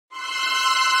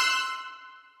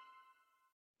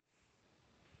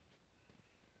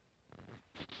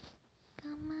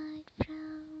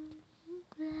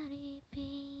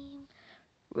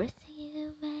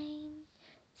Rescue vein,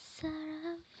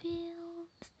 Sarah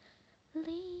fields,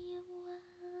 Leah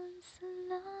once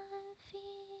alive,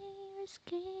 fear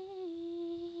scream.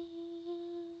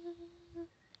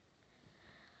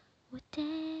 What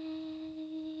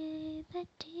day that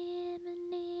dim and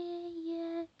near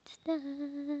yet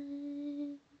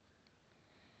done,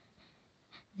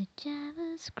 the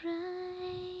devil's cry,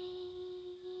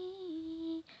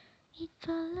 it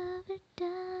followed her dark.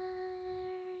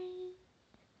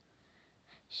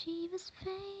 She was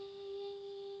faint,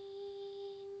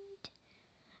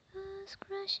 was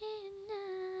crushing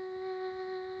down,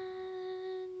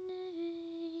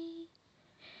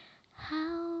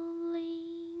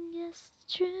 howling just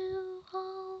through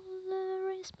all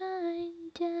her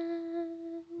spine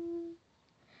down.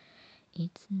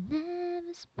 It's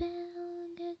never spell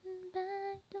getting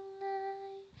back to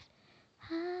life.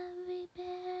 How we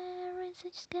bear in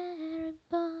such scary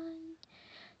bond.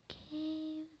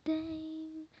 Give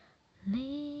them,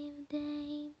 leave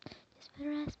them, just for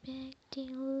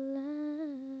respecting love.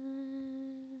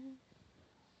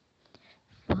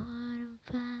 Four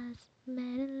of us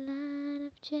met a line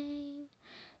of chain,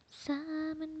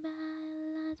 summoned by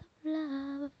lines of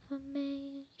love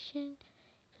affirmation.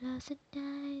 Lost a